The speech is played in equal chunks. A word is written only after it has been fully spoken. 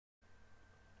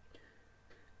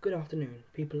Good afternoon,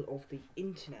 people of the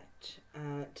internet.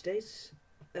 Today's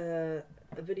a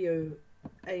video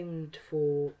aimed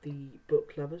for the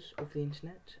book lovers of the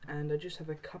internet, and I just have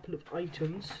a couple of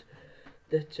items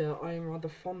that I am rather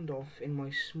fond of in my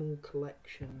small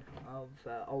collection of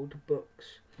old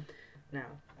books. Now,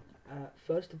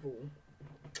 first of all,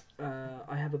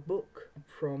 I have a book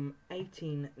from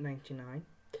 1899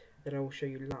 that I will show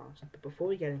you last. But before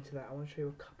we get into that, I want to show you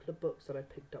a couple of books that I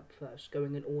picked up first,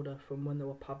 going in order from when they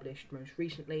were published most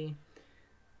recently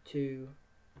to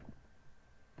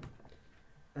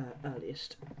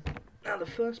earliest. Now, the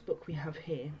first book we have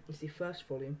here is the first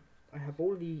volume. I have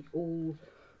all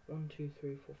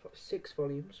 6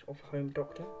 volumes of Home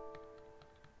Doctor,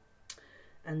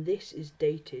 and this is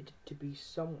dated to be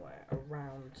somewhere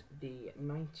around the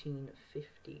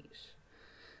 1950s.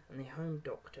 And the Home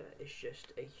Doctor is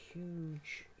just a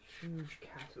huge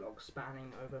catalogue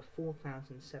spanning over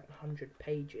 4,700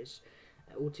 pages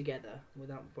altogether,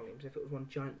 without volumes. If it was one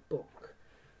giant book,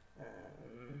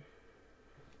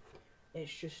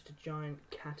 it's just a giant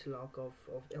catalogue of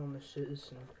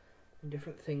illnesses and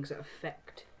different things that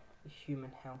affect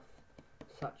human health,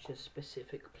 such as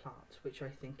specific plants, which I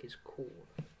think is cool.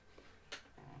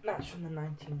 That's from the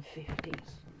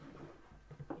 1950s.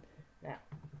 Now,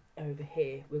 over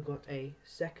here we've got a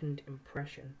second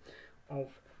impression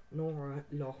of Nora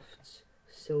Loft's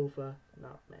Silver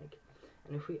Nutmeg,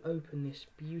 and if we open this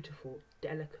beautiful,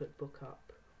 delicate book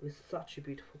up, with such a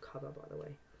beautiful cover, by the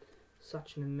way,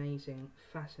 such an amazing,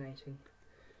 fascinating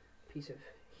piece of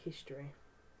history,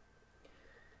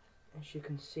 as you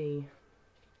can see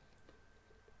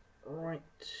right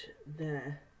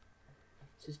there,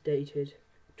 this is dated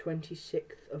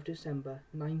 26th of December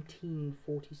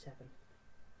 1947.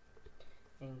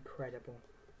 Incredible.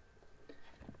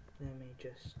 Let me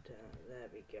just, there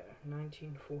we go,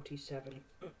 1947.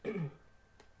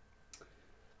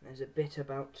 There's a bit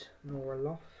about Nora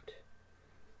Loft,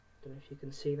 don't know if you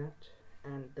can see that,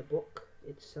 and the book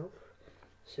itself,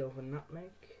 Silver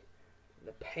Nutmeg.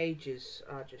 The pages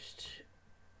are just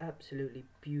absolutely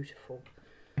beautiful.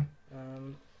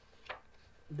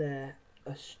 They're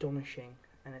astonishing,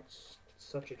 and it's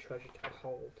such a treasure to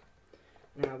behold.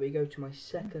 Now we go to my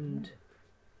second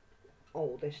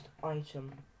oldest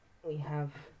item. We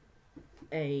have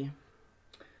a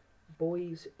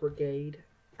Boys Brigade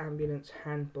Ambulance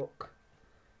Handbook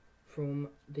from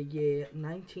the year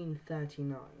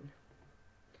 1939,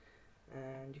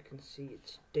 and you can see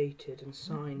it's dated and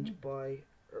signed by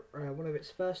one of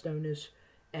its first owners,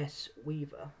 S.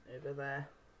 Weaver, over there.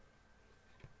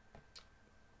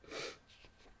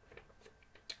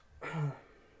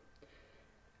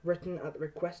 Written at the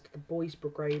request of the Boys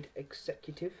Brigade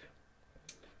Executive.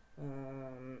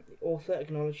 The author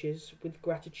acknowledges with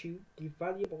gratitude the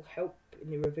valuable help in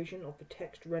the revision of the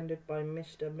text rendered by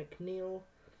Mr. McNeill.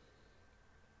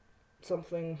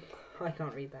 Something, I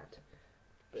can't read that.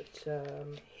 But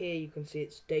here you can see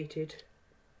it's dated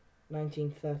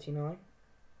 1939.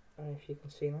 I don't know if you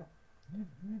can see that.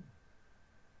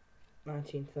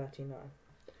 1939.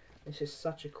 This is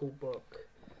such a cool book.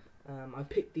 I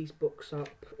picked these books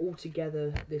up.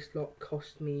 Altogether, this lot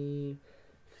cost me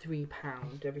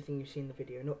 £3, everything you see in the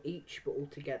video. Not each, but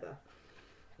altogether.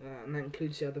 And that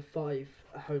includes the other 5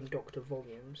 Home Doctor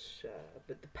volumes.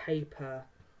 But the paper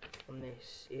on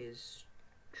this is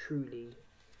truly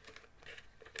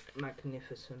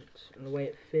magnificent. And the way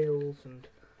it feels and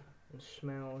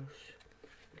smells,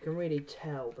 you can really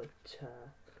tell that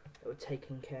they were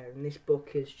taken care of. And this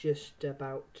book is just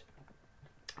about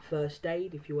first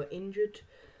aid if you were injured,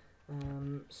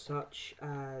 such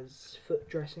as foot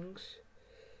dressings.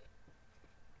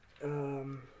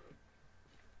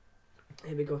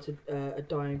 Here we got a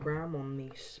diagram on the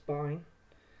spine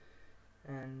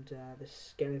and the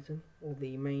skeleton, or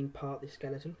the main part of the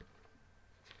skeleton.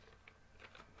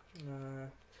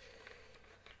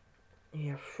 You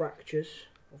have fractures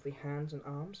of the hands and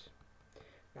arms.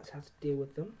 That's how to deal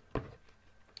with them.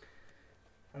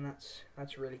 And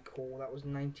that's really cool. That was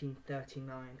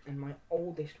 1939, and my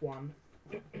oldest one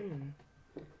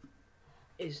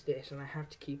is this, and I have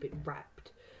to keep it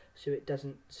wrapped so it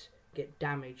doesn't get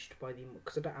damaged by the,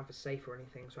 because I don't have a safe or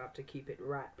anything, so I have to keep it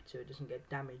wrapped so it doesn't get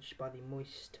damaged by the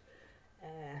moist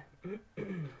air.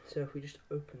 So if we just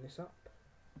open this up,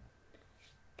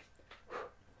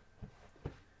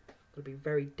 gotta be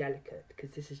very delicate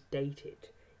because this is dated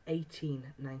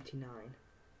 1899.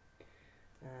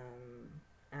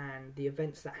 And the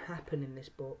events that happen in this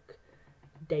book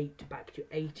date back to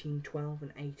 1812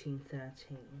 and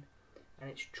 1813, and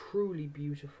it's truly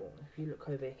beautiful. If you look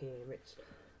over here, it's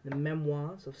the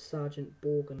Memoirs of Sergeant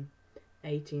Borgen,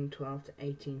 1812 to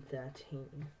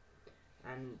 1813,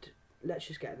 And let's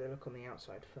just get a look on the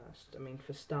outside first. I mean,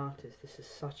 for starters, this is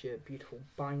such a beautiful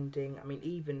binding. I mean,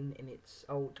 even in its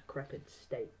old decrepit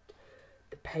state,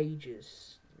 the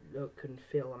pages look and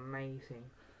feel amazing.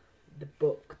 The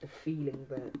book, the feeling,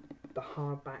 the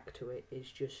hardback to it is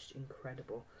just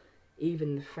incredible.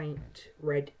 Even the faint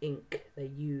red ink they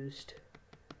used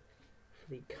for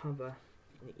the cover,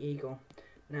 the eagle.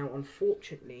 Now,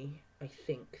 unfortunately, I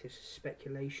think this is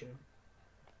speculation.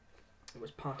 It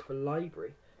was part of a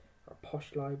library, or a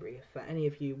posh library. For any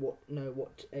of you know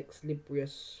what Ex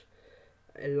Libris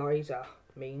Eliza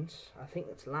means, I think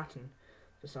that's Latin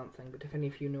for something, but if any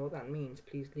of you know what that means,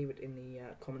 please leave it in the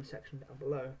comment section down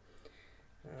below.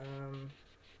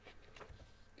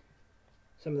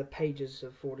 Some of the pages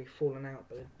have already fallen out,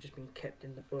 but have just been kept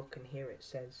in the book, and here it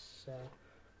says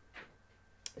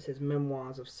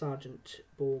Memoirs of Sergeant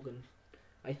Borgen.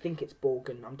 I think it's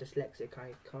Borgen. I'm dyslexic.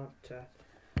 I can't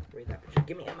read that. But just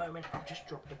give me a moment. I'll just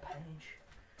drop the page.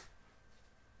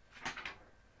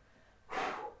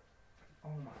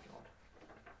 Oh my god.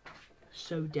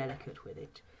 So delicate with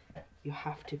it. You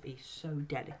have to be so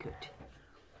delicate.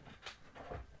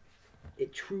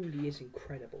 It truly is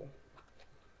incredible.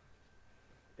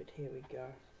 But here we go.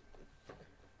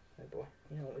 Oh boy.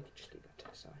 You know what? We could just leave that to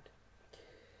the side.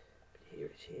 But here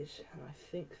it is. And I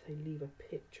think they leave a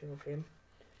picture of him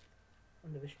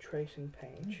under this tracing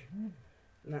page.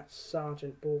 And that's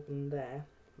Sergeant Borgen there.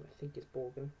 I think it's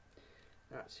Borgen.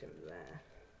 That's him there,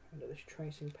 under this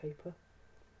tracing paper.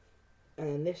 And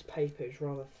then this paper is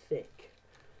rather thick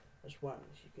as well,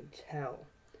 as you can tell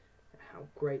how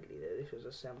greatly this was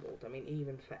assembled. I mean,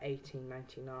 even for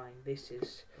 1899, this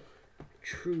is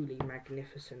truly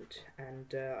magnificent.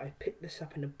 And I picked this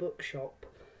up in a bookshop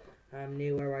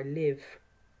near where I live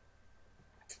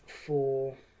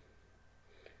for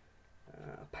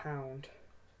 £1.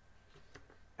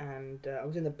 And I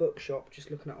was in the bookshop just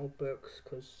looking at old books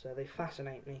because they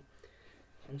fascinate me.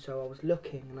 And so I was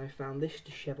looking and I found this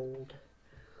dishevelled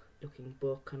looking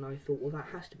book, and I thought, well, that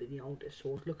has to be the oldest. So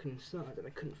I was looking inside and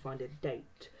I couldn't find a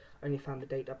date. I only found the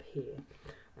date up here,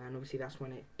 and obviously that's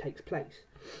when it takes place.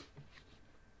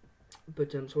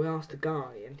 But so I asked the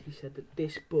guy, and he said that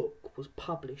this book was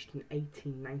published in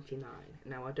 1899.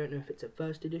 Now I don't know if it's a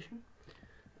first edition,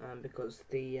 because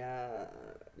the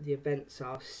events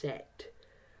are set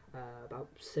about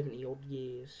 70 odd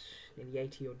years, nearly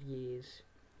 80 odd years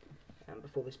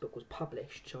before this book was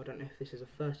published. So I don't know if this is a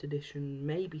first edition,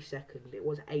 maybe second. It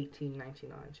was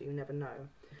 1899, so you never know.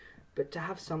 But to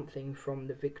have something from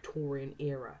the Victorian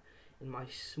era in my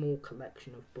small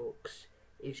collection of books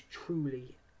is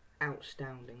truly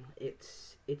outstanding.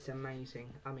 It's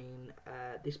amazing. I mean,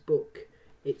 this book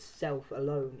itself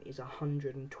alone is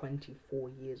 124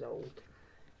 years old,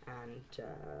 and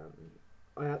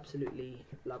I absolutely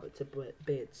love it to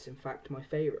bits. In fact, my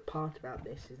favourite part about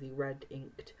this is the red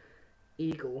inked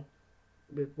eagle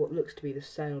with what looks to be the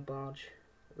sail barge,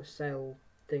 the sail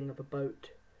thing of a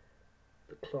boat,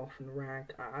 the cloth and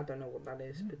rag. I don't know what that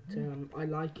is, but I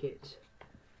like it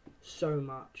so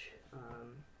much,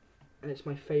 and it's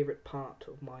my favourite part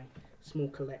of my small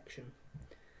collection.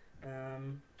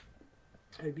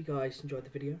 I hope you guys enjoyed the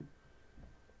video.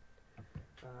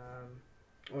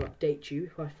 I'll update you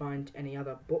if I find any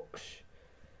other books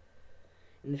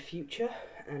in the future,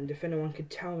 and if anyone could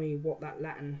tell me what that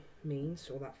Latin means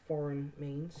or that foreign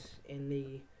means in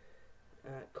the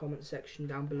comment section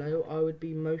down below, I would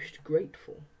be most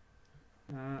grateful.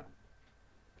 Oh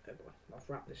boy, I've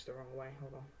wrapped this the wrong way,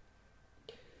 hold on.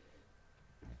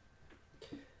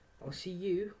 I'll see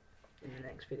you in the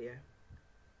next video.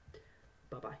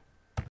 Bye bye.